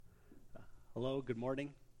Hello, good morning.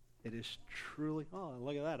 It is truly, oh,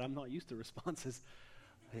 look at that. I'm not used to responses.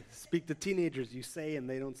 I speak to teenagers, you say, and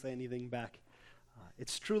they don't say anything back.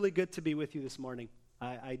 It's truly good to be with you this morning.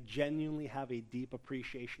 I genuinely have a deep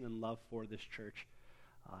appreciation and love for this church.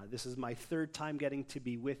 This is my third time getting to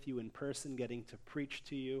be with you in person, getting to preach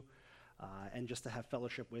to you, and just to have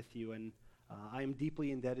fellowship with you. And I am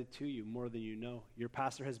deeply indebted to you, more than you know. Your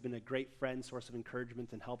pastor has been a great friend, source of encouragement,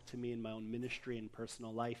 and help to me in my own ministry and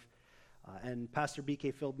personal life. And Pastor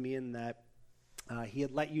BK filled me in that he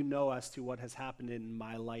had let you know as to what has happened in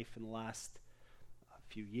my life in the last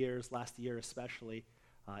few years, last year especially.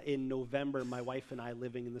 In November, my wife and I,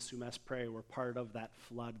 living in the Sumas Prairie, were part of that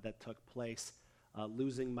flood that took place,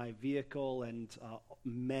 losing my vehicle and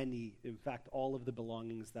many, in fact, all of the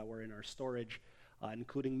belongings that were in our storage,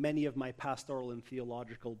 including many of my pastoral and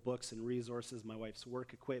theological books and resources, my wife's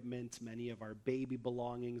work equipment, many of our baby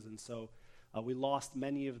belongings, and so we lost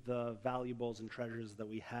many of the valuables and treasures that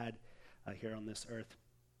we had here on this earth.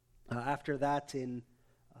 After that, in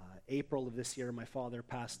April of this year, my father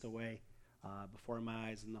passed away before my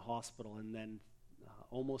eyes in the hospital, and then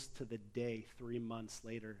almost to the day, 3 months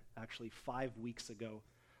later, actually 5 weeks ago,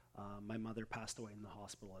 my mother passed away in the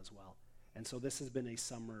hospital as well. And so this has been a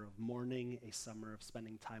summer of mourning, a summer of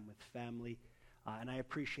spending time with family, and I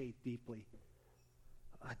appreciate deeply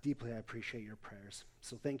I appreciate your prayers.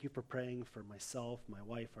 So thank you for praying for myself, my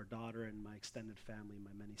wife, our daughter, and my extended family,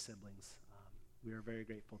 my many siblings. We are very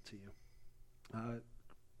grateful to you.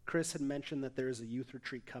 Chris had mentioned that there is a youth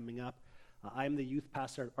retreat coming up. I am the youth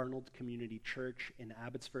pastor at Arnold Community Church in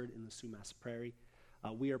Abbotsford in the Sumas Prairie.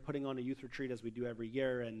 We are putting on a youth retreat as we do every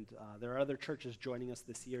year, and there are other churches joining us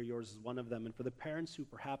this year. Yours is one of them. And for the parents who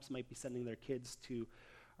perhaps might be sending their kids to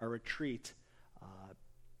a retreat,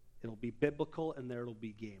 it'll be biblical, and there will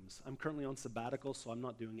be games. I'm currently on sabbatical, so I'm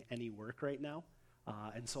not doing any work right now,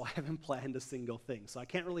 and so I haven't planned a single thing. So I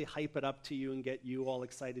can't really hype it up to you and get you all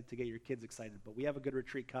excited to get your kids excited, but we have a good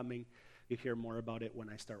retreat coming. You'll hear more about it when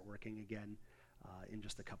I start working again in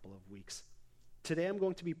just a couple of weeks. Today I'm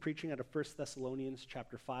going to be preaching out of 1 Thessalonians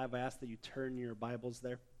chapter 5. I ask that you turn your Bibles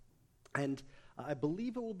there. And I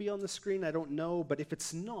believe it will be on the screen. I don't know, but if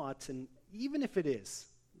it's not, and even if it is,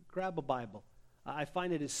 grab a Bible. I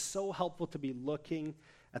find it is so helpful to be looking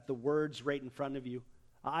at the words right in front of you.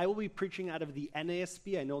 I will be preaching out of the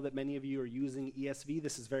NASB. I know that many of you are using ESV.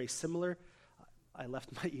 This is very similar. I left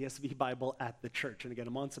my ESV Bible at the church, and again,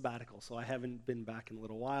 I'm on sabbatical, so I haven't been back in a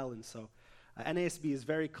little while, and so NASB is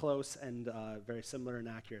very close and very similar and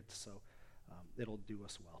accurate, so it'll do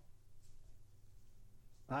us well.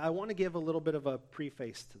 I want to give a little bit of a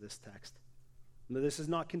preface to this text. This is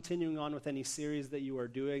not continuing on with any series that you are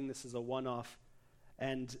doing. This is a one-off.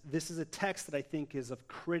 And this is a text that I think is of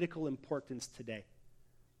critical importance today.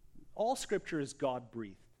 All Scripture is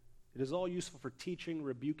God-breathed. It is all useful for teaching,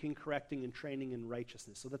 rebuking, correcting, and training in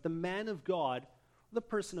righteousness, so that the man of God, the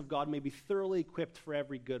person of God, may be thoroughly equipped for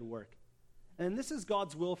every good work. And this is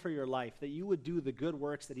God's will for your life, that you would do the good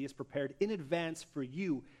works that He has prepared in advance for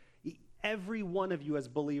you, every one of you as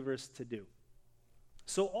believers, to do.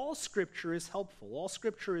 So all Scripture is helpful, all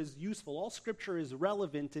Scripture is useful, all Scripture is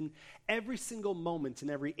relevant in every single moment, in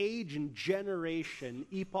every age and generation,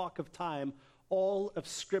 epoch of time. All of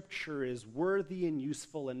Scripture is worthy and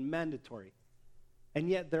useful and mandatory. And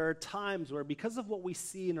yet there are times where, because of what we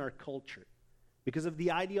see in our culture, because of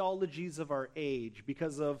the ideologies of our age,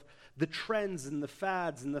 because of the trends and the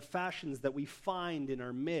fads and the fashions that we find in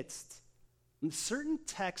our midst, certain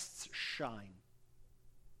texts shine.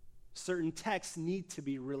 Certain texts need to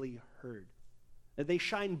be really heard. They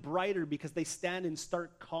shine brighter because they stand in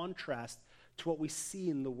stark contrast to what we see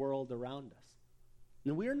in the world around us.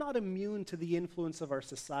 And we are not immune to the influence of our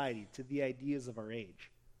society, to the ideas of our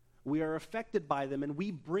age. We are affected by them, and we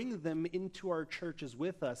bring them into our churches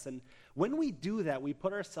with us. And when we do that, we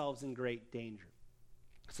put ourselves in great danger.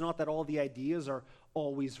 It's not that all the ideas are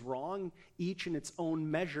always wrong. Each in its own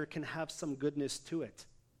measure can have some goodness to it.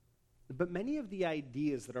 But many of the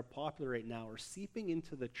ideas that are popular right now are seeping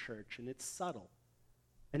into the church, and it's subtle,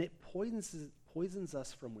 and it poisons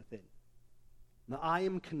us from within. Now, I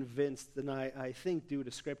am convinced, and I think due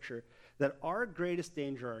to Scripture, that our greatest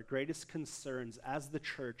danger, our greatest concerns as the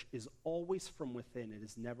church is always from within. It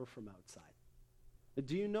is never from outside.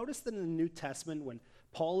 Do you notice that in the New Testament, when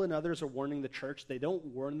Paul and others are warning the church, they don't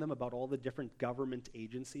warn them about all the different government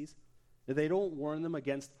agencies? They don't warn them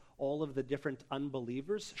against all of the different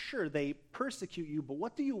unbelievers. Sure, they persecute you, but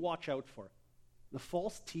what do you watch out for? The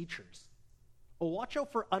false teachers. Watch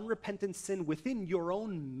out for unrepentant sin within your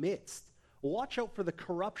own midst. Watch out for the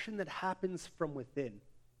corruption that happens from within.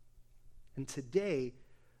 And today,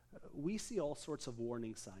 we see all sorts of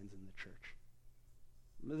warning signs in the church.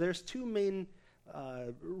 There's two main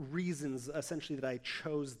reasons, essentially, that I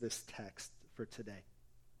chose this text for today.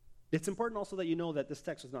 It's important also that you know that this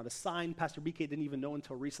text was not assigned. Pastor BK didn't even know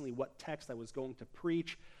until recently what text I was going to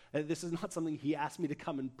preach. This is not something he asked me to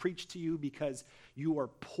come and preach to you because you are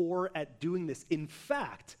poor at doing this. In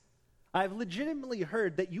fact, I've legitimately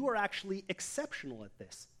heard that you are actually exceptional at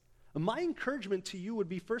this. My encouragement to you would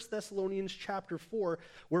be 1 Thessalonians chapter 4,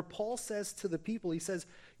 where Paul says to the people, he says,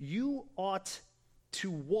 you ought to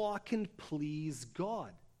walk and please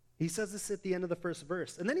God. He says this at the end of the first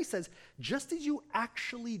verse. And then he says, just as you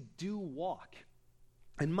actually do walk.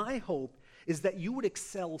 And my hope is that you would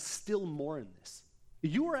excel still more in this.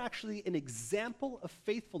 You are actually an example of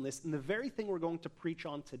faithfulness in the very thing we're going to preach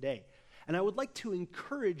on today. And I would like to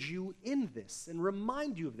encourage you in this and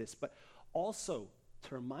remind you of this, but also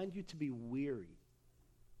to remind you to be wary.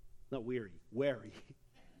 Not weary, wary.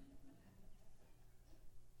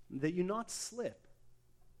 That you not slip.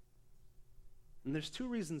 And there's two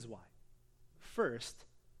reasons why. First,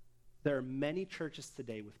 there are many churches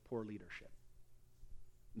today with poor leadership.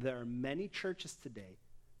 There are many churches today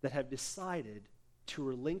that have decided to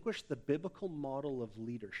relinquish the biblical model of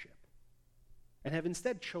leadership and have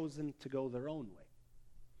instead chosen to go their own way.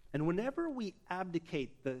 And whenever we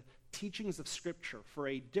abdicate the teachings of Scripture for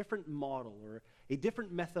a different model or a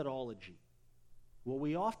different methodology, what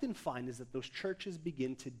we often find is that those churches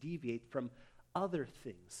begin to deviate from other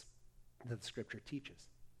things that the Scripture teaches.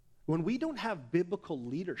 When we don't have biblical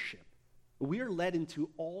leadership, we are led into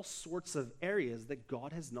all sorts of areas that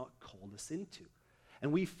God has not called us into.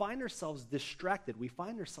 And we find ourselves distracted. We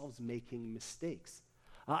find ourselves making mistakes.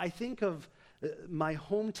 I think of my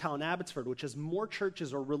hometown, Abbotsford, which has more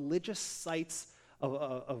churches or religious sites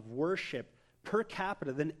of worship per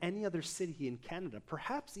capita than any other city in Canada,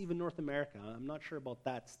 perhaps even North America. I'm not sure about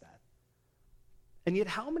that stat. And yet,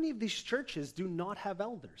 how many of these churches do not have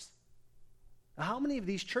elders? How many of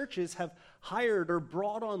these churches have hired or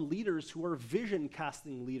brought on leaders who are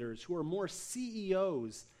vision-casting leaders, who are more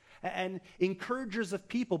CEOs and encouragers of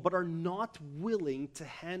people, but are not willing to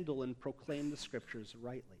handle and proclaim the Scriptures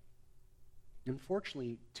rightly?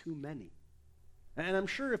 Unfortunately, too many. And I'm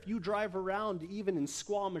sure if you drive around, even in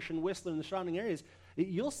Squamish and Whistler and the surrounding areas,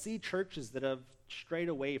 you'll see churches that have strayed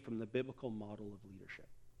away from the biblical model of leadership.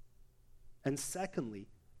 And secondly,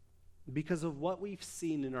 because of what we've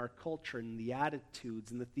seen in our culture and the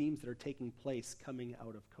attitudes and the themes that are taking place coming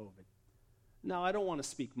out of COVID. Now, I don't want to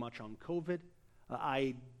speak much on COVID.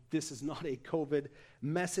 This is not a COVID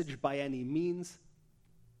message by any means.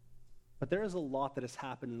 But there is a lot that has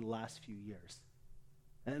happened in the last few years.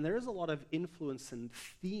 And there is a lot of influence and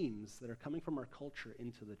themes that are coming from our culture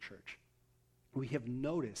into the church. We have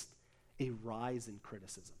noticed a rise in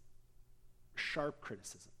criticism, sharp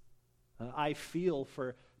criticism. I feel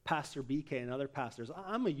for Pastor BK and other pastors.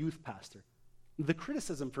 I'm a youth pastor. The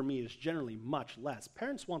criticism for me is generally much less.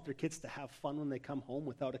 Parents want their kids to have fun when they come home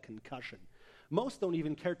without a concussion. Most don't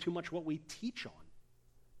even care too much what we teach on.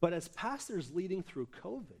 But as pastors leading through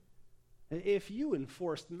COVID, if you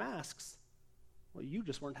enforced masks, well, you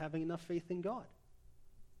just weren't having enough faith in God.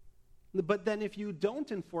 But then if you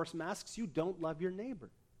don't enforce masks, you don't love your neighbor.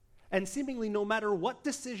 And seemingly no matter what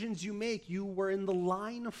decisions you make, you were in the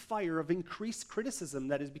line of fire of increased criticism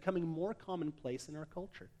that is becoming more commonplace in our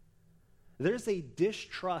culture. There's a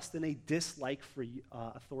distrust and a dislike for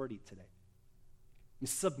authority today.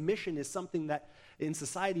 Submission is something that in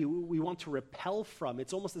society we want to repel from.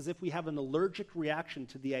 It's almost as if we have an allergic reaction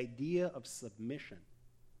to the idea of submission.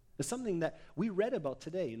 It's something that we read about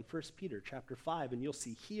today in 1 Peter chapter 5, and you'll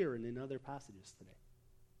see here and in other passages today.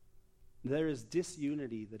 There is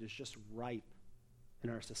disunity that is just ripe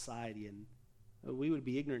in our society, and we would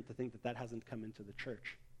be ignorant to think that that hasn't come into the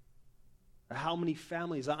church. How many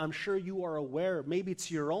families, I'm sure you are aware, maybe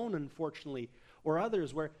it's your own, unfortunately, or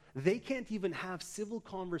others, where they can't even have civil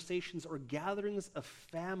conversations or gatherings of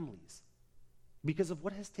families because of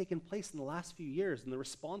what has taken place in the last few years and the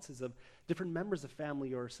responses of different members of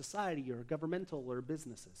family or society or governmental or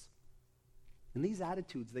businesses. And these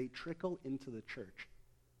attitudes, they trickle into the church.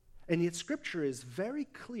 And yet Scripture is very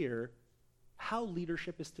clear how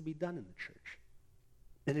leadership is to be done in the church.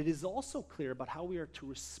 And it is also clear about how we are to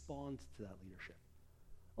respond to that leadership.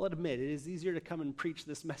 I'll admit, it is easier to come and preach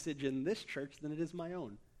this message in this church than it is my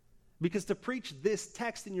own. Because to preach this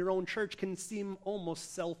text in your own church can seem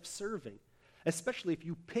almost self-serving, especially if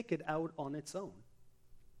you pick it out on its own.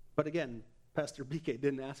 But again, Pastor BK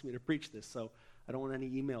didn't ask me to preach this, so I don't want any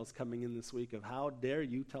emails coming in this week of how dare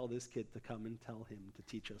you tell this kid to come and tell him to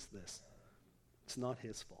teach us this. It's not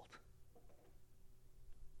his fault.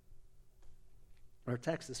 Our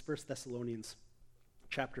text is 1 Thessalonians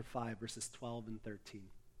chapter 5, verses 12 and 13.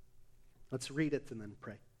 Let's read it and then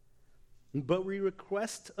pray. But we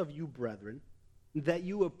request of you, brethren, that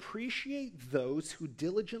you appreciate those who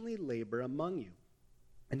diligently labor among you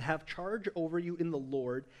and have charge over you in the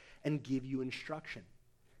Lord and give you instruction,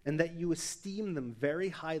 and that you esteem them very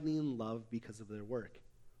highly in love because of their work.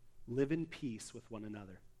 Live in peace with one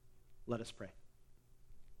another. Let us pray.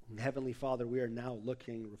 Heavenly Father, we are now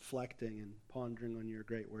looking, reflecting, and pondering on your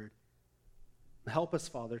great word. Help us,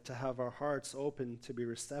 Father, to have our hearts open to be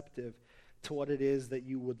receptive to what it is that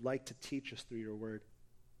you would like to teach us through your word.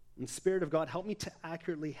 And Spirit of God, help me to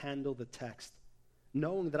accurately handle the text,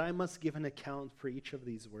 knowing that I must give an account for each of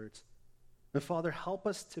these words. And Father, help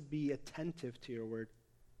us to be attentive to your word,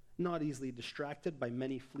 not easily distracted by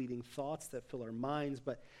many fleeting thoughts that fill our minds,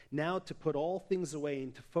 but now to put all things away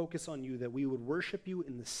and to focus on you, that we would worship you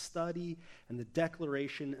in the study and the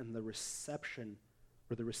declaration and the reception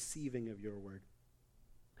or the receiving of your word.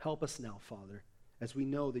 Help us now, Father, as we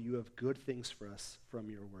know that you have good things for us from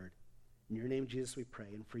your word. In your name, Jesus, we pray,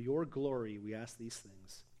 and for your glory, we ask these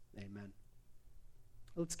things. Amen.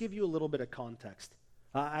 Let's give you a little bit of context.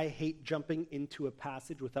 I hate jumping into a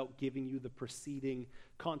passage without giving you the preceding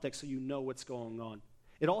context so you know what's going on.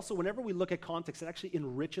 It also, whenever we look at context, it actually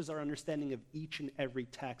enriches our understanding of each and every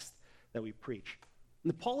text that we preach.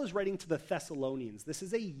 And Paul is writing to the Thessalonians. This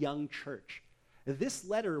is a young church. This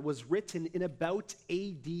letter was written in about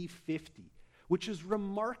AD 50, which is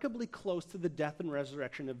remarkably close to the death and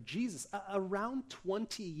resurrection of Jesus, around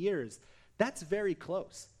 20 years. That's very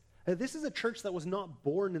close. This is a church that was not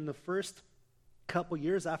born in the first couple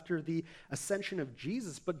years after the ascension of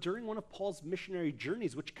Jesus, but during one of Paul's missionary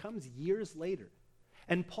journeys, which comes years later.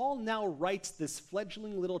 And Paul now writes this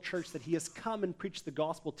fledgling little church that he has come and preached the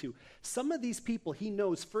gospel to. Some of these people he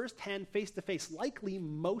knows firsthand, face to face, likely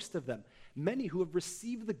most of them, many who have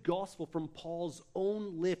received the gospel from Paul's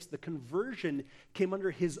own lips. The conversion came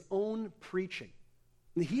under his own preaching.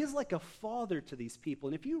 And he is like a father to these people.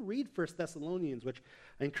 And if you read 1 Thessalonians, which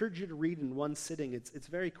I encourage you to read in one sitting, it's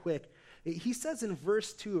very quick. He says in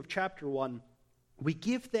verse 2 of chapter 1, "We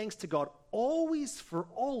give thanks to God always for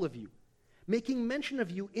all of you, making mention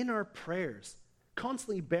of you in our prayers,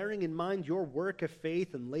 constantly bearing in mind your work of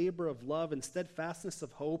faith and labor of love and steadfastness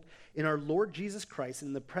of hope in our Lord Jesus Christ and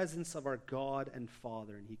in the presence of our God and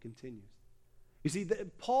Father." And he continues. You see,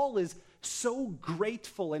 Paul is so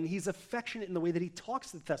grateful and he's affectionate in the way that he talks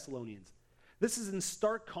to the Thessalonians. This is in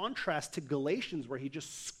stark contrast to Galatians, where he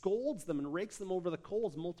just scolds them and rakes them over the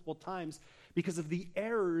coals multiple times because of the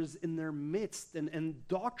errors in their midst and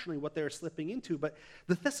doctrinally what they're slipping into. But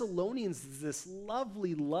the Thessalonians is this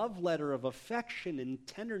lovely love letter of affection and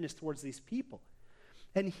tenderness towards these people.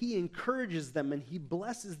 And he encourages them and he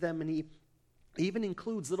blesses them, and he even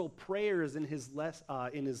includes little prayers in his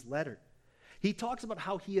letter. He talks about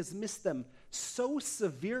how he has missed them so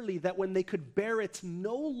severely that when they could bear it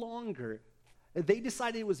no longer, they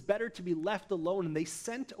decided it was better to be left alone, and they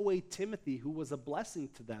sent away Timothy, who was a blessing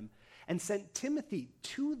to them, and sent Timothy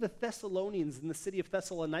to the Thessalonians in the city of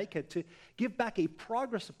Thessalonica to give back a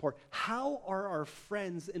progress report. How are our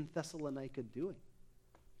friends in Thessalonica doing?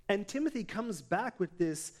 And Timothy comes back with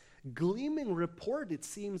this gleaming report, it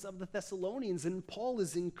seems, of the Thessalonians, and Paul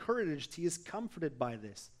is encouraged. He is comforted by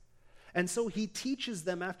this. And so he teaches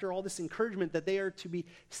them, after all this encouragement, that they are to be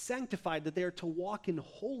sanctified, that they are to walk in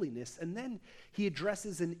holiness. And then he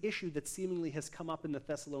addresses an issue that seemingly has come up in the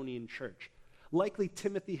Thessalonian church. Likely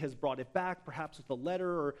Timothy has brought it back, perhaps with a letter,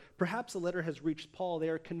 or perhaps a letter has reached Paul. They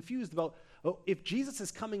are confused about, if Jesus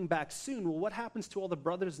is coming back soon, well, what happens to all the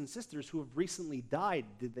brothers and sisters who have recently died?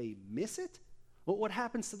 Did they miss it? Well, what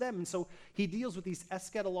happens to them? And so he deals with these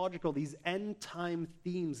eschatological, these end-time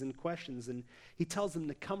themes and questions, and he tells them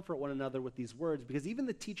to comfort one another with these words, because even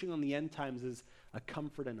the teaching on the end times is a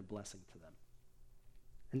comfort and a blessing to them.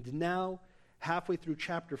 And now, halfway through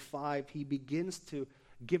chapter 5, he begins to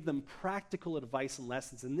give them practical advice and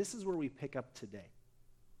lessons, and this is where we pick up today.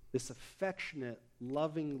 This affectionate,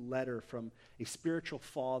 loving letter from a spiritual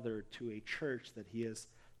father to a church that he has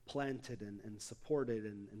planted and supported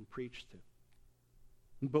and preached to.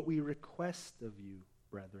 But we request of you,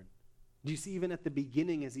 brethren. Do you see even at the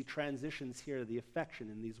beginning as he transitions here, the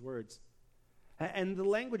affection in these words? And the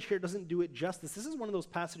language here doesn't do it justice. This is one of those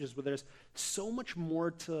passages where there's so much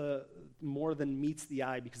more than meets the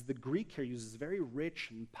eye, because the Greek here uses very rich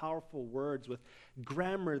and powerful words with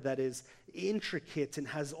grammar that is intricate and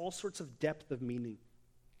has all sorts of depth of meaning.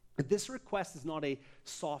 This request is not a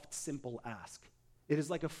soft, simple ask. It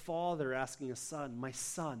is like a father asking a son, "My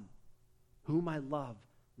son, whom I love,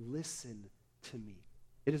 listen to me."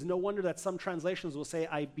 It is no wonder that some translations will say,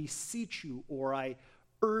 "I beseech you," or "I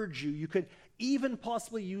urge you. You could even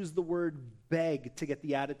possibly use the word beg to get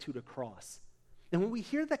the attitude across. And when we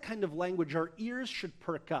hear that kind of language, our ears should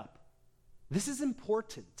perk up. This is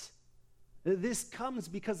important. This comes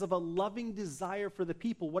because of a loving desire for the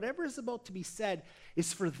people. Whatever is about to be said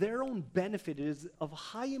is for their own benefit. It is of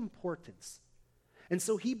high importance. And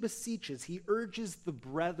so he beseeches, he urges the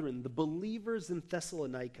brethren, the believers in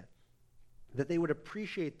Thessalonica, that they would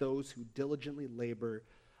appreciate those who diligently labor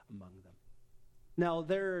among them. Now,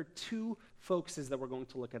 there are two focuses that we're going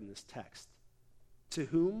to look at in this text. To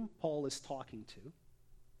whom Paul is talking to,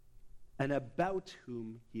 and about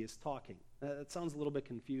whom he is talking. That sounds a little bit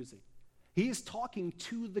confusing. He is talking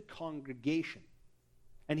to the congregation,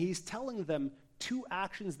 and he's telling them two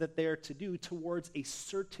actions that they are to do towards a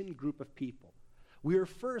certain group of people. We are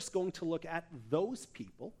first going to look at those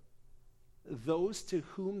people, those to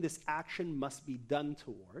whom this action must be done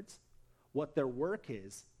towards, what their work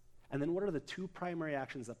is, and then what are the two primary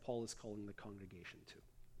actions that Paul is calling the congregation to.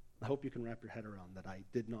 I hope you can wrap your head around that. I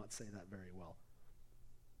did not say that very well.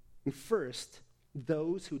 And first,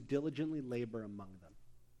 those who diligently labor among them.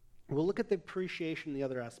 We'll look at the appreciation and the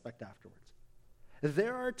other aspect afterwards.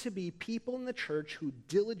 There are to be people in the church who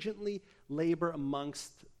diligently labor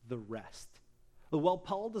amongst the rest. While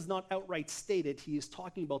Paul does not outright state it, he is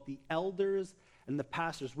talking about the elders and the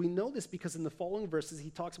pastors. We know this because in the following verses,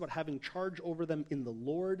 he talks about having charge over them in the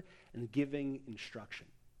Lord and giving instruction.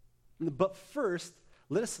 But first,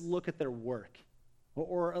 let us look at their work,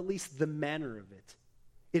 or at least the manner of it.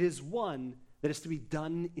 It is one that is to be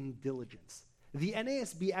done in diligence. The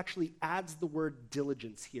NASB actually adds the word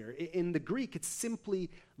diligence here. In the Greek, it's simply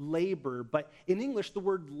labor, but in English, the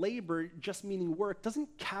word labor, just meaning work,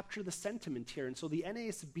 doesn't capture the sentiment here, and so the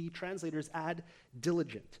NASB translators add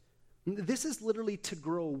diligent. This is literally to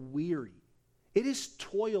grow weary. It is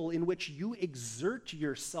toil in which you exert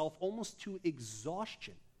yourself almost to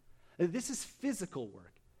exhaustion. This is physical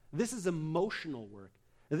work. This is emotional work.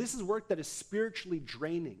 This is work that is spiritually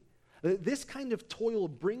draining. This kind of toil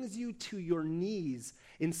brings you to your knees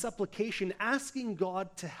in supplication, asking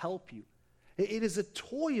God to help you. It is a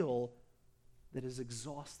toil that is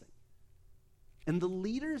exhausting. And the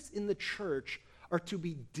leaders in the church are to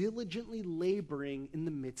be diligently laboring in the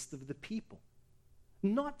midst of the people.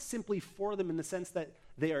 Not simply for them in the sense that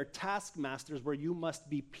they are taskmasters where you must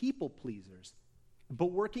be people pleasers, but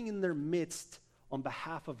working in their midst on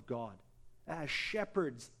behalf of God, as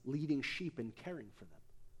shepherds leading sheep and caring for them.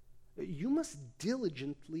 You must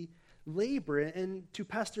diligently labor. And to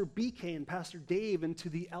Pastor BK and Pastor Dave and to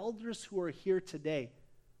the elders who are here today,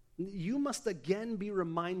 you must again be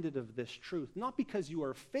reminded of this truth, not because you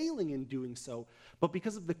are failing in doing so, but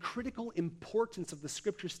because of the critical importance of the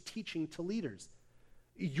Scripture's teaching to leaders.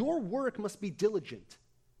 Your work must be diligent.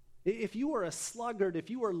 If you are a sluggard,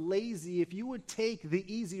 if you are lazy, if you would take the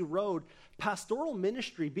easy road, pastoral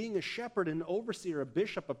ministry, being a shepherd, an overseer, a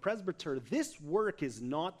bishop, a presbyter, this work is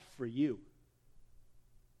not for you.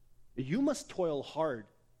 You must toil hard.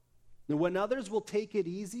 And when others will take it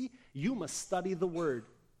easy, you must study the word.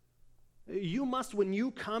 You must, when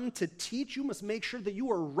you come to teach, you must make sure that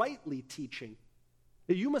you are rightly teaching.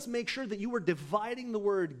 You must make sure that you are dividing the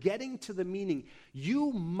word, getting to the meaning.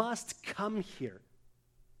 You must come here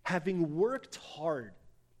having worked hard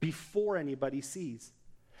before anybody sees.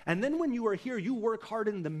 And then when you are here, you work hard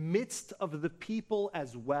in the midst of the people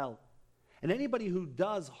as well. And anybody who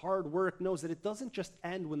does hard work knows that it doesn't just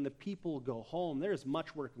end when the people go home. There is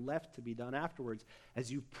much work left to be done afterwards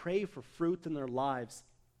as you pray for fruit in their lives,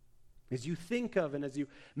 as you think of and as you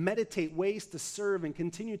meditate ways to serve and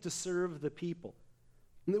continue to serve the people.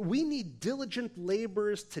 We need diligent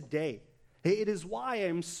laborers today. It is why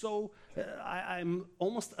I'm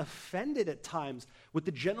almost offended at times with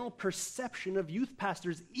the general perception of youth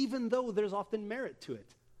pastors, even though there's often merit to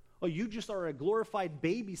it. Oh, you just are a glorified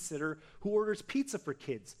babysitter who orders pizza for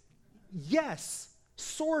kids. Yes,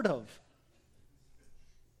 sort of.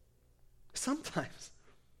 Sometimes.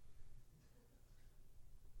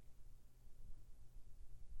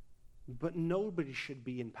 But nobody should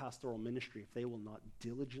be in pastoral ministry if they will not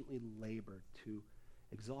diligently labor to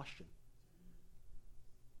exhaustion.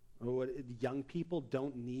 Young people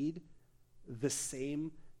don't need the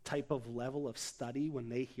same type of level of study when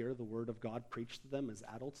they hear the word of God preached to them as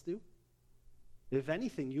adults do. If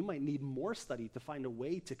anything, you might need more study to find a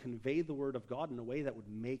way to convey the word of God in a way that would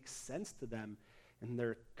make sense to them in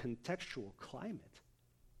their contextual climate.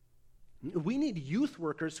 We need youth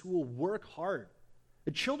workers who will work hard,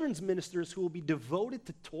 children's ministers who will be devoted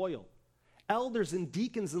to toil, elders and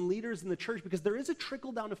deacons and leaders in the church, because there is a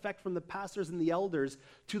trickle-down effect from the pastors and the elders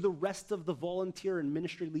to the rest of the volunteer and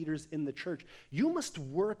ministry leaders in the church. You must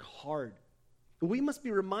work hard. We must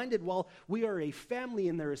be reminded while we are a family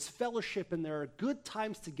and there is fellowship and there are good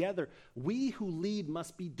times together, we who lead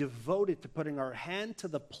must be devoted to putting our hand to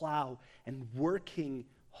the plow and working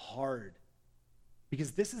hard.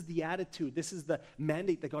 Because this is the attitude, this is the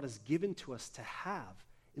mandate that God has given to us to have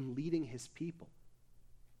in leading his people.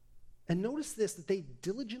 And notice this, that they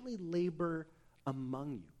diligently labor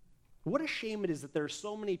among you. What a shame it is that there are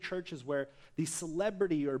so many churches where these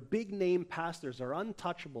celebrity or big name pastors are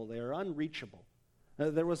untouchable, they are unreachable.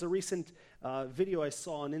 There was a recent video I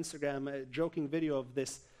saw on Instagram, a joking video of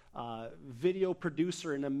this video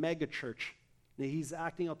producer in a mega church. He's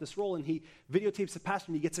acting out this role, and he videotapes the pastor,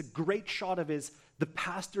 and he gets a great shot of the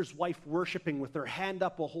pastor's wife worshiping with her hand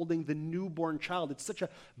up while holding the newborn child. It's such a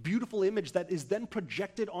beautiful image that is then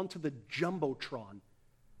projected onto the Jumbotron.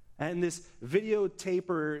 And this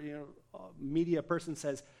videotaper, media person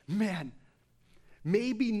says, man,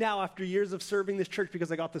 maybe now after years of serving this church,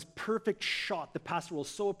 because I got this perfect shot, the pastor will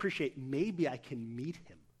so appreciate, maybe I can meet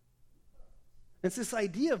him. It's this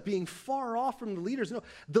idea of being far off from the leaders. No,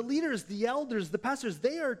 the leaders, the elders, the pastors,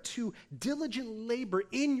 they are to diligent labor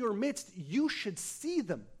in your midst. You should see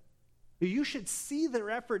them. You should see their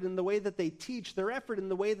effort in the way that they teach, their effort in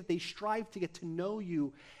the way that they strive to get to know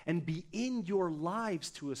you and be in your lives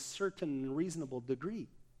to a certain and reasonable degree.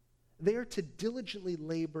 They are to diligently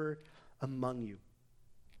labor among you.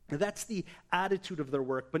 Now, that's the attitude of their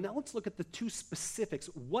work. But now let's look at the two specifics.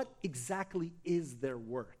 What exactly is their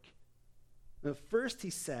work? Now, first,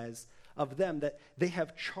 he says of them that they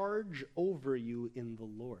have charge over you in the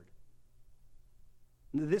Lord.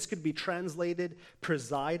 This could be translated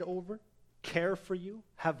preside over, care for you,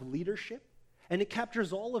 have leadership. And it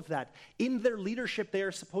captures all of that. In their leadership, they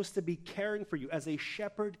are supposed to be caring for you as a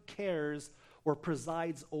shepherd cares or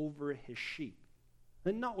presides over his sheep.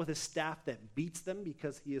 And not with a staff that beats them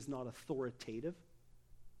because he is not authoritative.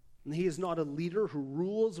 And he is not a leader who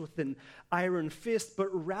rules with an iron fist, but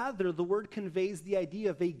rather the word conveys the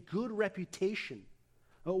idea of a good reputation.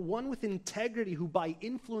 One with integrity who by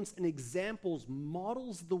influence and examples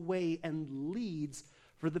models the way and leads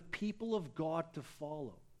for the people of God to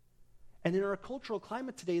follow. And in our cultural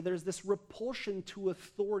climate today, there's this repulsion to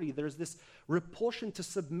authority. There's this repulsion to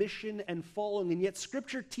submission and following. And yet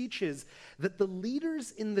Scripture teaches that the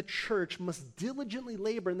leaders in the church must diligently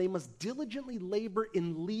labor, and they must diligently labor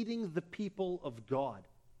in leading the people of God.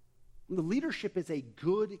 The leadership is a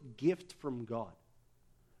good gift from God.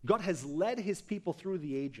 God has led his people through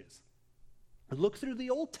the ages. Look through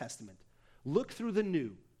the Old Testament. Look through the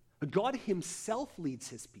New. God himself leads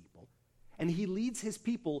his people. And he leads his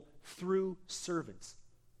people through servants.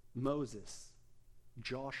 Moses,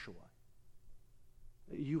 Joshua.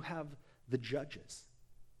 You have the judges.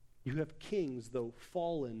 You have kings, though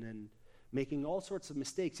fallen and making all sorts of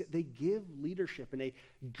mistakes. Yet they give leadership. And a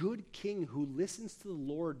good king who listens to the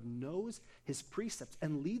Lord knows his precepts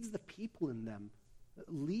and leads the people in them,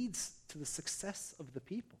 leads to the success of the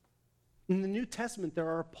people. In the New Testament, there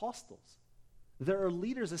are apostles. There are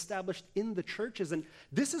leaders established in the churches, and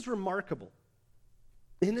this is remarkable.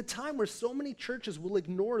 In a time where so many churches will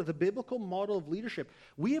ignore the biblical model of leadership,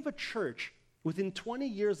 we have a church within 20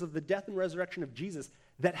 years of the death and resurrection of Jesus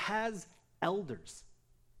that has elders.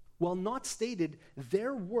 While not stated,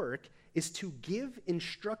 their work is to give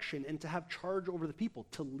instruction and to have charge over the people,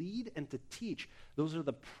 to lead and to teach. Those are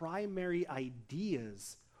the primary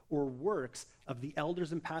ideas or works of the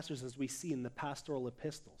elders and pastors as we see in the pastoral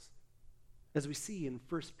epistles. As we see in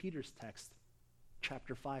 1 Peter's text,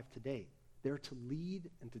 chapter 5 today, they're to lead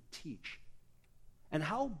and to teach. And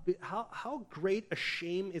how great a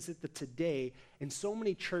shame is it that today, in so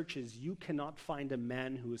many churches, you cannot find a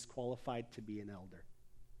man who is qualified to be an elder.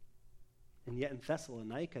 And yet in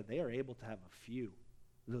Thessalonica, they are able to have a few,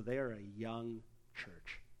 though they are a young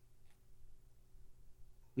church.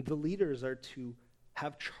 The leaders are to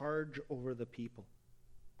have charge over the people.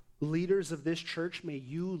 Leaders of this church, may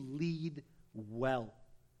you lead well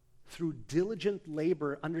through diligent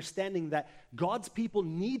labor, understanding that God's people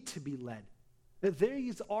need to be led. That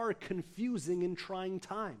these are confusing and trying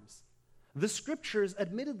times. The scriptures,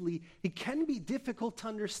 admittedly, it can be difficult to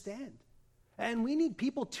understand. And we need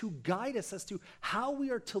people to guide us as to how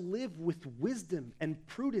we are to live with wisdom and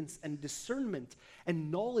prudence and discernment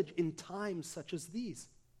and knowledge in times such as these.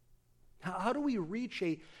 How do we reach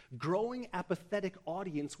a growing apathetic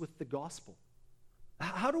audience with the gospel?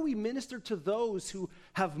 How do we minister to those who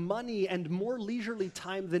have money and more leisurely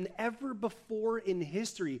time than ever before in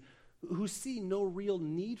history, who see no real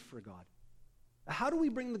need for God? How do we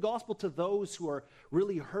bring the gospel to those who are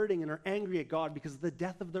really hurting and are angry at God because of the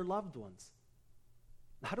death of their loved ones?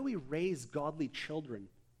 How do we raise godly children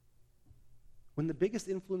When the biggest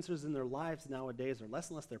influencers in their lives nowadays are less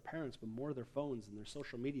and less their parents, but more their phones and their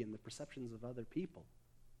social media and the perceptions of other people.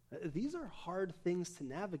 These are hard things to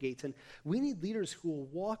navigate, and we need leaders who will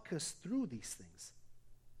walk us through these things.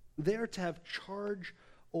 They're to have charge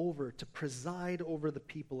over, to preside over the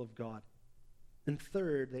people of God. And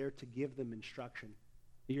third, they're to give them instruction.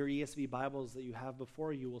 Your ESV Bibles that you have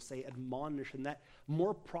before you will say admonish, and that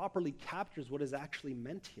more properly captures what is actually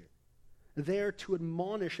meant here. They're to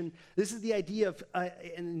admonish, and this is the idea of an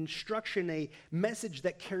instruction, a message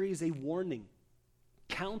that carries a warning,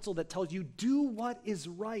 counsel that tells you, do what is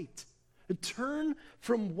right, turn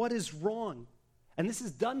from what is wrong. And this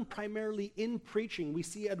is done primarily in preaching. We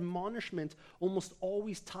see admonishment almost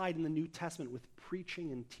always tied in the New Testament with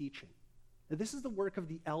preaching and teaching. Now, this is the work of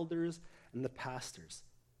the elders and the pastors.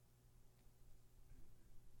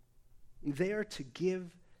 They are to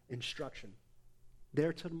give instruction. They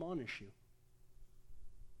are to admonish you.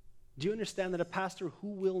 Do you understand that a pastor who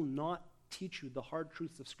will not teach you the hard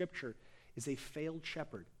truths of Scripture is a failed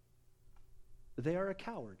shepherd? They are a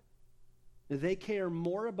coward. They care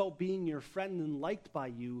more about being your friend and liked by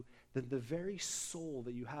you than the very soul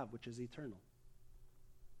that you have, which is eternal,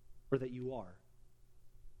 or that you are.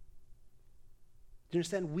 Do you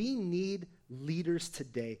understand? We need leaders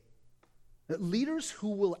today. Leaders who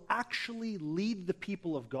will actually lead the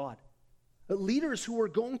people of God. Leaders who are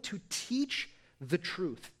going to teach the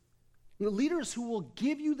truth. Leaders who will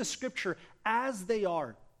give you the Scripture as they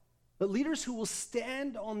are. Leaders who will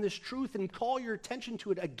stand on this truth and call your attention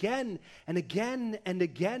to it again and again and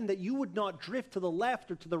again, that you would not drift to the left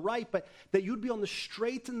or to the right, but that you'd be on the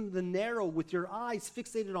straight and the narrow with your eyes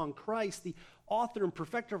fixated on Christ, the author and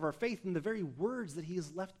perfecter of our faith, and the very words that he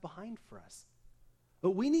has left behind for us.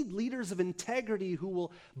 But we need leaders of integrity who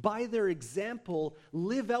will, by their example,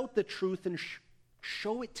 live out the truth and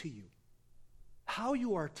show it to you. How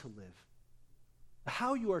you are to live,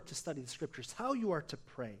 how you are to study the Scriptures, how you are to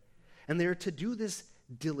pray. And they are to do this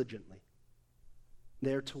diligently.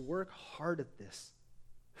 They are to work hard at this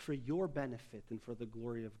for your benefit and for the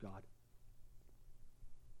glory of God.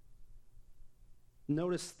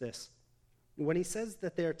 Notice this. When he says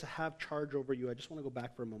that they are to have charge over you, I just want to go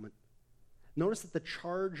back for a moment. Notice that the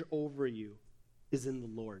charge over you is in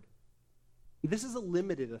the Lord. This is a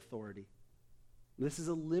limited authority. This is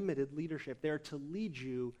a limited leadership. They are to lead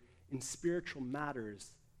you in spiritual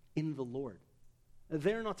matters in the Lord.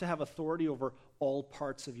 They're not to have authority over all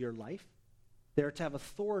parts of your life. They're to have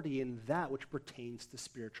authority in that which pertains to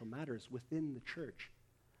spiritual matters within the church.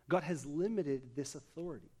 God has limited this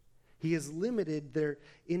authority. He has limited their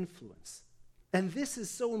influence. And this is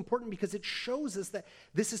so important because it shows us that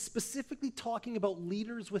this is specifically talking about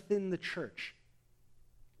leaders within the church.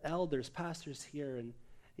 Elders, pastors here, and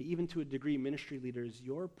even to a degree ministry leaders,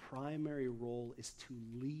 your primary role is to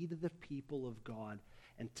lead the people of God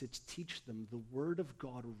and to teach them the word of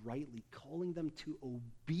God rightly, calling them to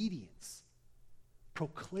obedience,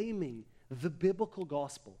 proclaiming the biblical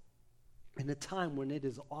gospel in a time when it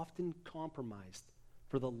is often compromised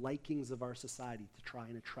for the likings of our society to try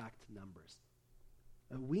and attract numbers.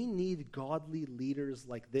 We need godly leaders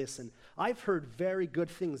like this, and I've heard very good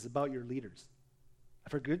things about your leaders.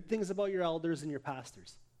 I've heard good things about your elders and your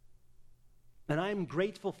pastors. And I'm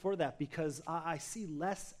grateful for that because I see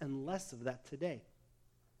less and less of that today.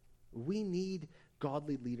 We need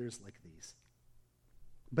godly leaders like these.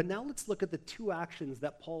 But now let's look at the two actions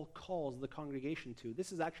that Paul calls the congregation to.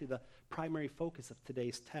 This is actually the primary focus of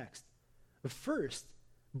today's text. First,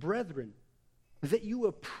 brethren, that you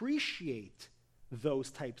appreciate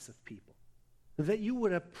those types of people. That you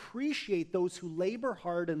would appreciate those who labor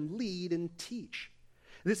hard and lead and teach.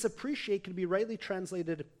 This appreciate can be rightly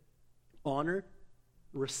translated honor,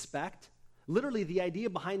 respect. Literally, the idea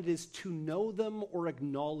behind it is to know them or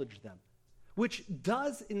acknowledge them, which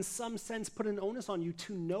does, in some sense, put an onus on you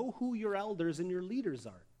to know who your elders and your leaders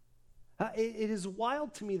are. It is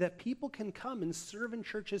wild to me that people can come and serve in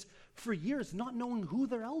churches for years not knowing who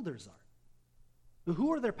their elders are.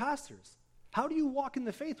 Who are their pastors? How do you walk in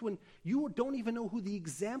the faith when you don't even know who the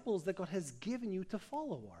examples that God has given you to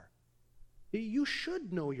follow are? You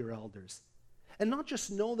should know your elders. And not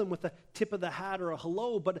just know them with a tip of the hat or a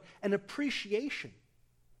hello, but an appreciation.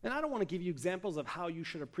 And I don't want to give you examples of how you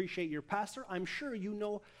should appreciate your pastor. I'm sure you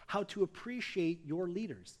know how to appreciate your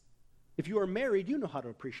leaders. If you are married, you know how to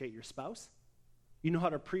appreciate your spouse. You know how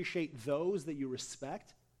to appreciate those that you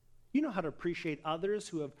respect. You know how to appreciate others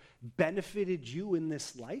who have benefited you in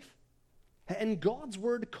this life. And God's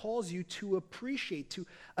word calls you to appreciate, to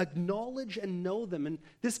acknowledge and know them. And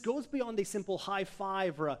this goes beyond a simple high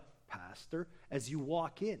five or a pastor as you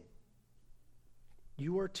walk in.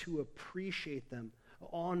 You are to appreciate them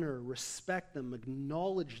honor, respect them,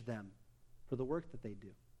 acknowledge them for the work that they do.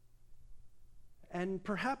 And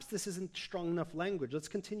perhaps this isn't strong enough language. Let's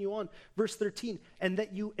continue on. Verse 13, and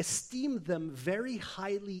that you esteem them very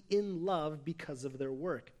highly in love because of their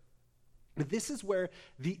work. This is where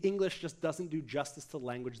the English just doesn't do justice to the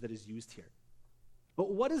language that is used here.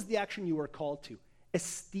 But what is the action you are called to?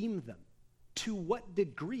 Esteem them. To what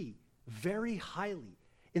degree? Very highly.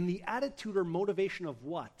 In the attitude or motivation of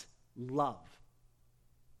what? Love.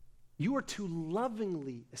 You are to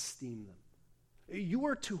lovingly esteem them. You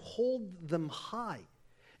are to hold them high.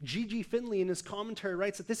 G.G. Finley in his commentary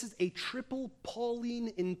writes that this is a triple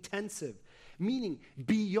Pauline intensive, meaning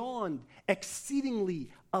beyond, exceedingly,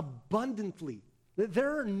 abundantly.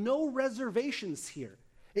 There are no reservations here.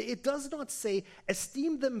 It does not say,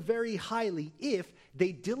 esteem them very highly if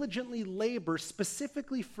they diligently labor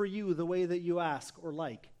specifically for you the way that you ask or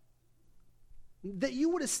like. That you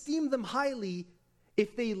would esteem them highly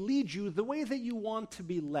if they lead you the way that you want to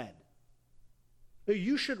be led.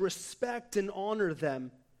 You should respect and honor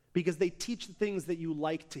them because they teach the things that you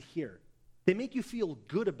like to hear. They make you feel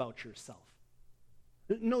good about yourself.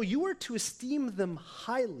 No, you are to esteem them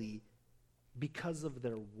highly because of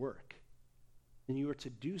their work. And you are to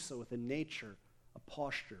do so with a nature, a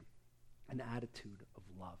posture, an attitude of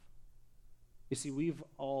love. You see, we've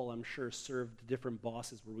all, I'm sure, served different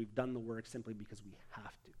bosses where we've done the work simply because we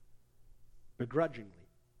have to, begrudgingly.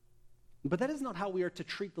 But that is not how we are to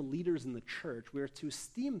treat the leaders in the church. We are to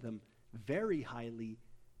esteem them very highly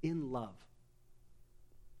in love.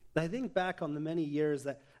 I think back on the many years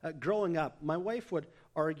that growing up, my wife would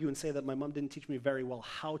argue and say that my mom didn't teach me very well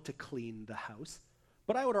how to clean the house.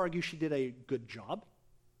 But I would argue she did a good job.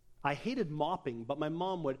 I hated mopping, but my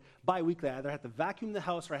mom would, bi-weekly, I either had to vacuum the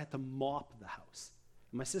house or I had to mop the house.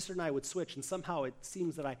 And my sister and I would switch, and somehow it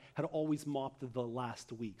seems that I had always mopped the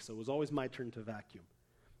last week, so it was always my turn to vacuum.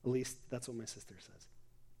 At least that's what my sister says.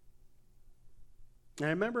 And I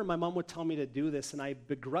remember my mom would tell me to do this, and I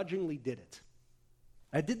begrudgingly did it.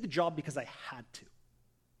 I did the job because I had to.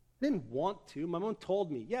 I didn't want to. My mom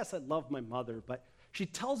told me, yes, I love my mother, but she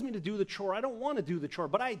tells me to do the chore. I don't want to do the chore,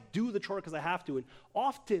 but I do the chore because I have to. And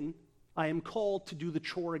often I am called to do the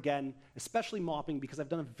chore again, especially mopping, because I've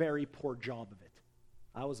done a very poor job of it.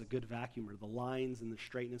 I was a good vacuumer, the lines and the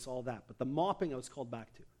straightness, all that. But the mopping I was called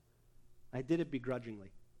back to. I did it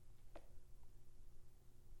begrudgingly.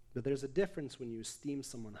 But there's a difference when you esteem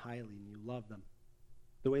someone highly and you love them,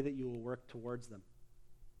 the way that you will work towards them.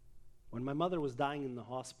 When my mother was dying in the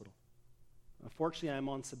hospital, unfortunately, I'm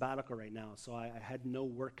on sabbatical right now, so I had no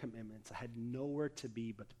work commitments. I had nowhere to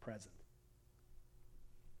be but present.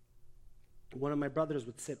 One of my brothers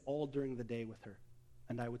would sit all during the day with her,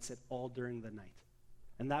 and I would sit all during the night.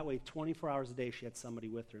 And that way, 24 hours a day, she had somebody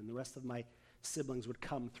with her, and the rest of my siblings would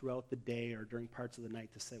come throughout the day or during parts of the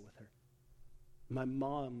night to sit with her. My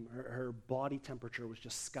mom, her body temperature was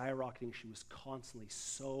just skyrocketing. She was constantly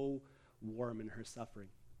so warm in her suffering.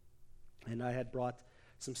 And I had brought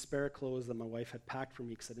some spare clothes that my wife had packed for me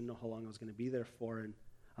because I didn't know how long I was going to be there for. And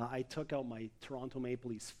I took out my Toronto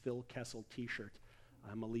Maple Leafs Phil Kessel t-shirt.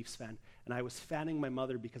 I'm a Leafs fan. And I was fanning my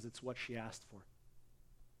mother because it's what she asked for.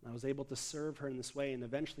 I was able to serve her in this way, and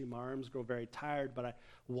eventually my arms grow very tired, but I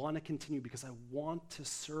want to continue because I want to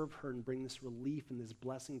serve her and bring this relief and this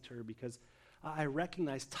blessing to her because I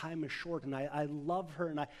recognize time is short, and I love her,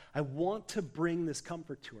 and I want to bring this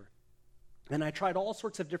comfort to her. And I tried all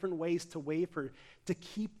sorts of different ways to wave her to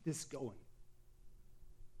keep this going.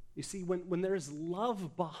 You see, when there's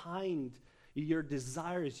love behind your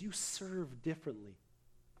desires, you serve differently.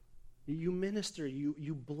 You minister,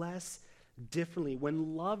 you bless differently.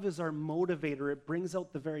 When love is our motivator, it brings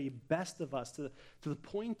out the very best of us to the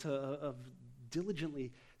point of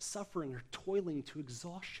diligently suffering or toiling to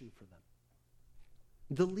exhaustion for them.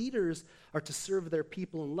 The leaders are to serve their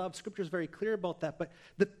people in love. Scripture is very clear about that, but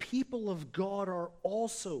the people of God are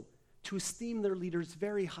also to esteem their leaders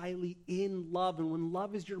very highly in love. And when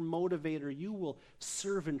love is your motivator, you will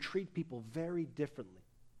serve and treat people very differently.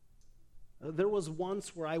 There was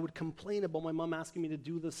once where I would complain about my mom asking me to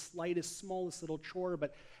do the slightest, smallest little chore,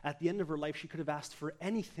 but at the end of her life, she could have asked for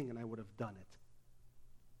anything and I would have done it.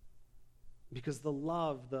 Because the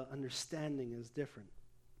love, the understanding is different.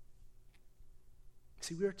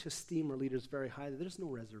 See, we are to esteem our leaders very highly. There's no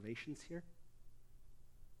reservations here.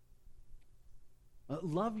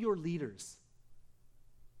 Love your leaders.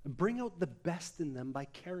 Bring out the best in them by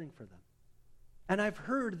caring for them. And I've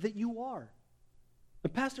heard that you are.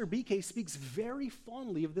 And Pastor BK speaks very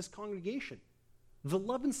fondly of this congregation. The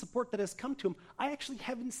love and support that has come to him, I actually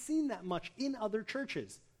haven't seen that much in other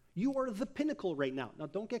churches. You are the pinnacle right now. Now,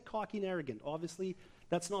 don't get cocky and arrogant. Obviously,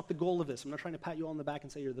 That's not the goal of this. I'm not trying to pat you on the back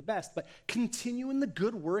and say you're the best, but continue in the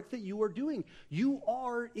good work that you are doing. You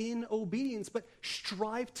are in obedience, but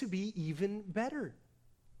strive to be even better.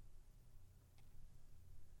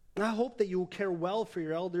 I hope that you will care well for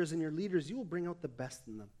your elders and your leaders. You will bring out the best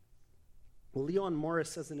in them. Leon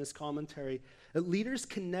Morris says in his commentary that leaders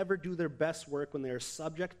can never do their best work when they are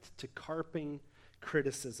subject to carping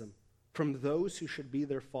criticism from those who should be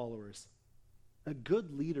their followers.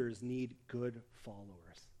 Good leaders need good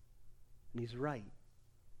followers. And he's right.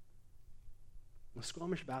 The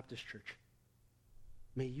Squamish Baptist Church,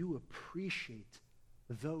 may you appreciate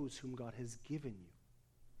those whom God has given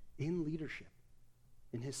you in leadership,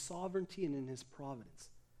 in his sovereignty and in his providence.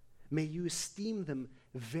 May you esteem them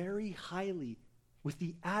very highly with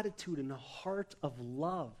the attitude and the heart of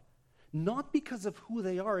love, not because of who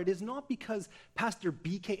they are. It is not because Pastor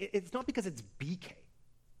BK, it's not because it's BK,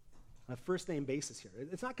 a first name basis here.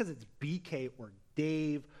 It's not because it's BK or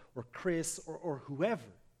Dave or Chris or whoever.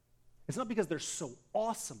 It's not because they're so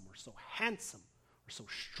awesome or so handsome or so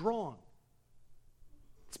strong.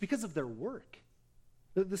 It's because of their work.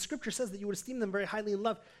 The scripture says that you would esteem them very highly in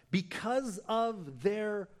love because of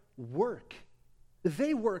their work.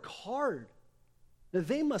 They work hard.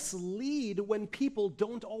 They must lead when people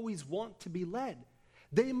don't always want to be led.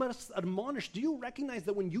 They must admonish. Do you recognize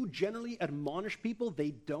that when you generally admonish people,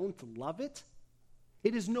 they don't love it?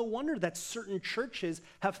 It is no wonder that certain churches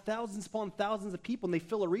have thousands upon thousands of people and they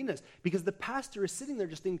fill arenas because the pastor is sitting there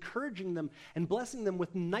just encouraging them and blessing them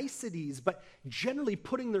with niceties, but generally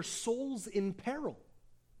putting their souls in peril.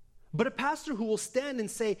 But a pastor who will stand and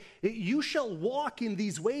say, you shall walk in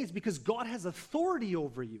these ways because God has authority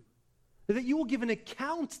over you, that you will give an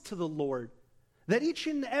account to the Lord, that each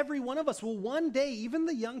and every one of us will one day, even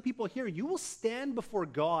the young people here, you will stand before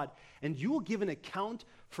God and you will give an account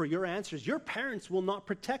for your answers. Your parents will not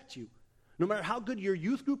protect you. No matter how good your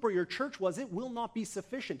youth group or your church was, it will not be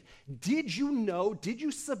sufficient. Did you know? Did you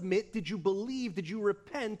submit? Did you believe? Did you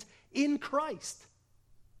repent in Christ?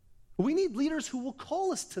 We need leaders who will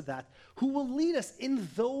call us to that, who will lead us in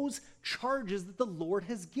those charges that the Lord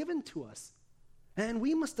has given to us. And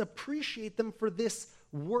we must appreciate them for this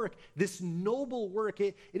work, this noble work.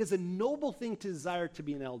 It is a noble thing to desire to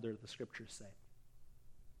be an elder, the scriptures say.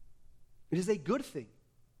 It is a good thing.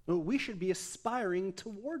 We should be aspiring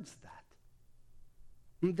towards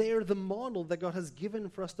that. They are the model that God has given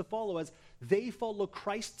for us to follow. As they follow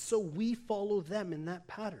Christ, so we follow them in that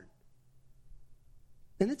pattern.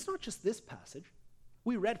 And it's not just this passage.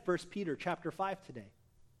 We read 1 Peter chapter 5 today.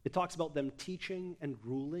 It talks about them teaching and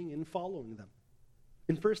ruling and following them.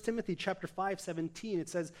 In 1 Timothy chapter 5:17, it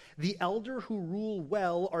says, the elder who rule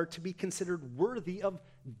well are to be considered worthy of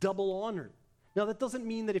double honor. Now, that doesn't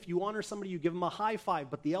mean that if you honor somebody, you give them a high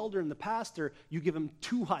five, but the elder and the pastor, you give them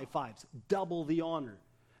 2 high fives, double the honor.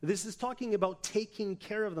 This is talking about taking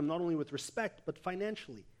care of them, not only with respect, but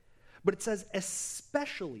financially. But it says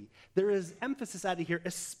especially, there is emphasis added here,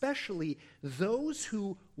 especially those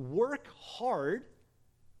who work hard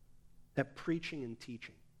at preaching and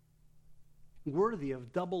teaching. Worthy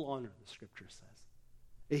of double honor, the scripture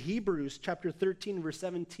says. Hebrews chapter 13, verse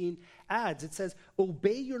 17 adds, it says,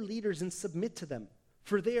 obey your leaders and submit to them,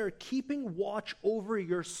 for they are keeping watch over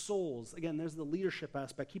your souls. Again, there's the leadership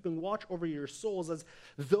aspect, keeping watch over your souls as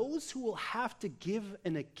those who will have to give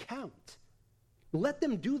an account. Let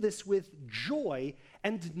them do this with joy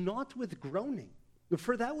and not with groaning,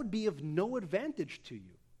 for that would be of no advantage to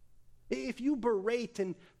you. If you berate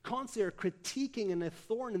and constantly are critiquing and a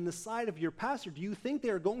thorn in the side of your pastor, do you think they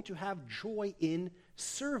are going to have joy in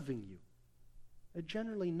serving you?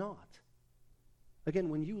 Generally not. Again,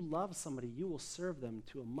 when you love somebody, you will serve them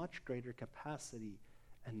to a much greater capacity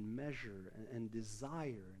and measure and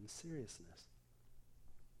desire and seriousness.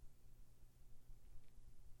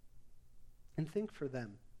 And think for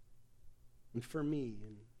them, and for me,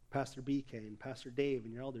 and Pastor BK, and Pastor Dave,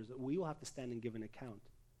 and your elders, that we will have to stand and give an account.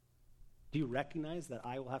 Do you recognize that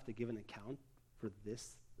I will have to give an account for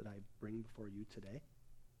this that I bring before you today?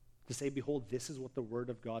 To say, behold, this is what the Word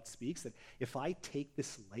of God speaks, that if I take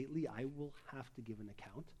this lightly, I will have to give an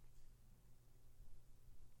account.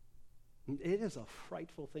 And it is a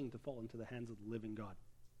frightful thing to fall into the hands of the living God.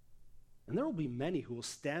 And there will be many who will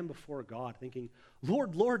stand before God thinking,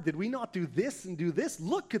 Lord, Lord, did we not do this and do this?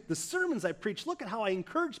 Look at the sermons I preach. Look at how I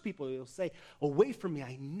encourage people. They'll say, away from me,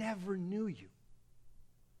 I never knew you.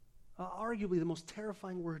 Arguably the most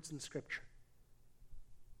terrifying words in Scripture.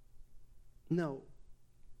 No.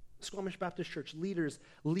 Squamish Baptist Church leaders,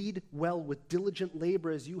 lead well with diligent labor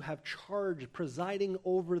as you have charge, presiding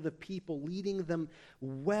over the people, leading them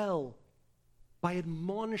well by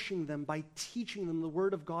admonishing them, by teaching them the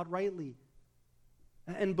Word of God rightly.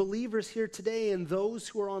 And believers here today and those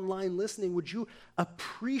who are online listening, would you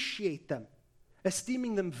appreciate them,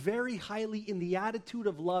 esteeming them very highly in the attitude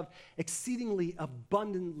of love, exceedingly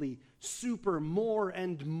abundantly, super, more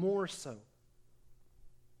and more so?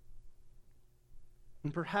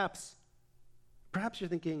 And perhaps you're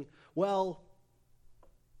thinking, well,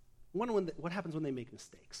 what happens when they make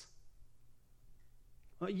mistakes?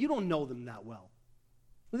 You don't know them that well.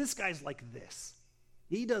 This guy's like this.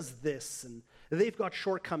 He does this, and they've got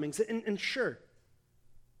shortcomings, and sure.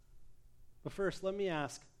 But first, let me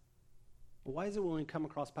ask, why is it when we come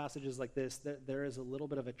across passages like this that there is a little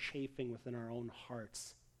bit of a chafing within our own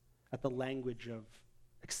hearts at the language of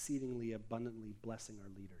exceedingly abundantly blessing our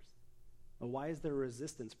leaders? Why is there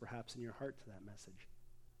resistance perhaps in your heart to that message?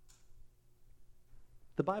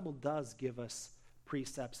 The Bible does give us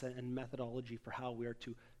precepts and methodology for how we are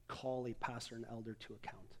to call a pastor and elder to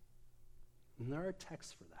account. And there are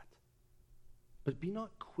texts for that. But be not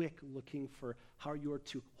quick looking for how you are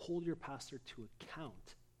to hold your pastor to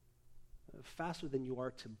account faster than you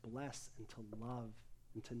are to bless and to love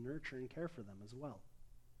and to nurture and care for them as well.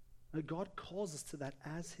 God calls us to that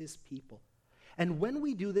as his people. And when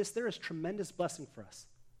we do this, there is tremendous blessing for us.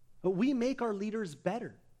 We make our leaders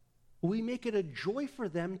better. We make it a joy for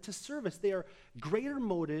them to serve us. They are greater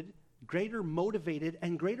motivated,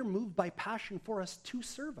 and greater moved by passion for us to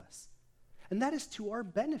serve us. And that is to our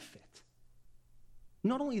benefit.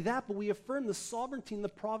 Not only that, but we affirm the sovereignty and the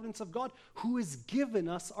providence of God who has given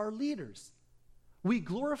us our leaders. We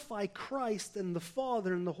glorify Christ and the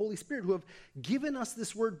Father and the Holy Spirit who have given us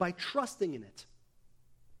this word by trusting in it.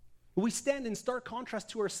 We stand in stark contrast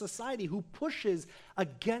to our society who pushes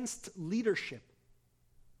against leadership,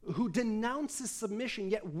 who denounces submission,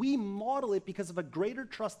 yet we model it because of a greater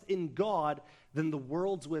trust in God than the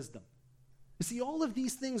world's wisdom. You see, all of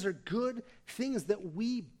these things are good things that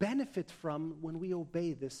we benefit from when we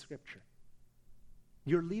obey this scripture.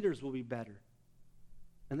 Your leaders will be better,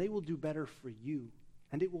 and they will do better for you,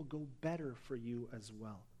 and it will go better for you as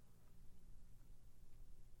well.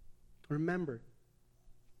 Remember,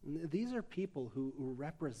 these are people who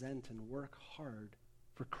represent and work hard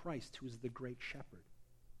for Christ, who is the great shepherd.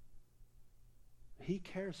 He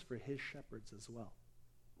cares for his shepherds as well.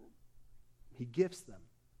 He gifts them.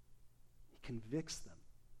 He convicts them.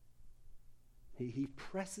 He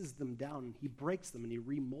presses them down, and he breaks them, and he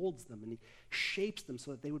remolds them, and he shapes them so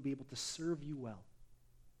that they would be able to serve you well.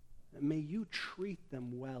 And may you treat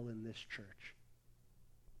them well in this church,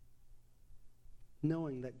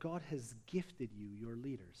 knowing that God has gifted you, your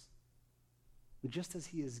leaders, just as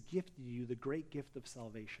he has gifted you the great gift of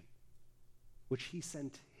salvation, which he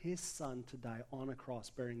sent his son to die on a cross,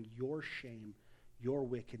 bearing your shame, your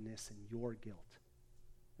wickedness, and your guilt,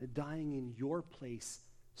 dying in your place,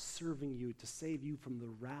 serving you to save you from the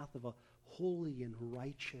wrath of a holy and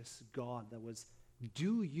righteous God that was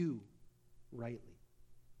due you rightly.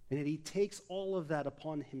 And yet he takes all of that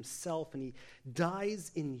upon himself, and he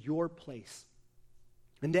dies in your place.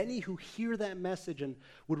 And any who hear that message and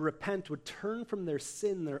would repent, would turn from their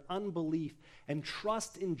sin, their unbelief, and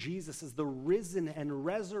trust in Jesus as the risen and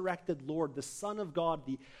resurrected Lord, the Son of God,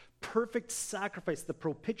 the perfect sacrifice, the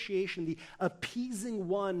propitiation, the appeasing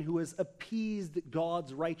one who has appeased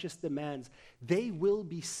God's righteous demands, they will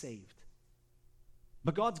be saved.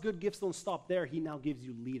 But God's good gifts don't stop there. He now gives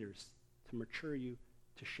you leaders to mature you,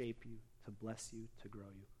 to shape you, to bless you, to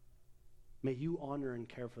grow you. May you honor and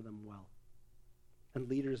care for them well. And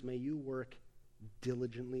leaders, may you work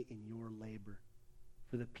diligently in your labor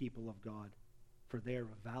for the people of God, for they are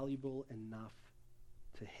valuable enough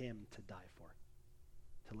to him to die for,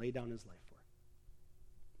 to lay down his life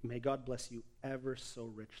for. May God bless you ever so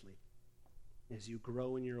richly as you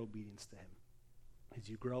grow in your obedience to him, as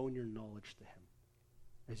you grow in your knowledge to him,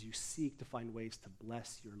 as you seek to find ways to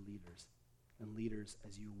bless your leaders, and leaders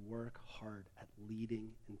as you work hard at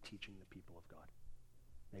leading and teaching the people of God.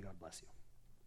 May God bless you.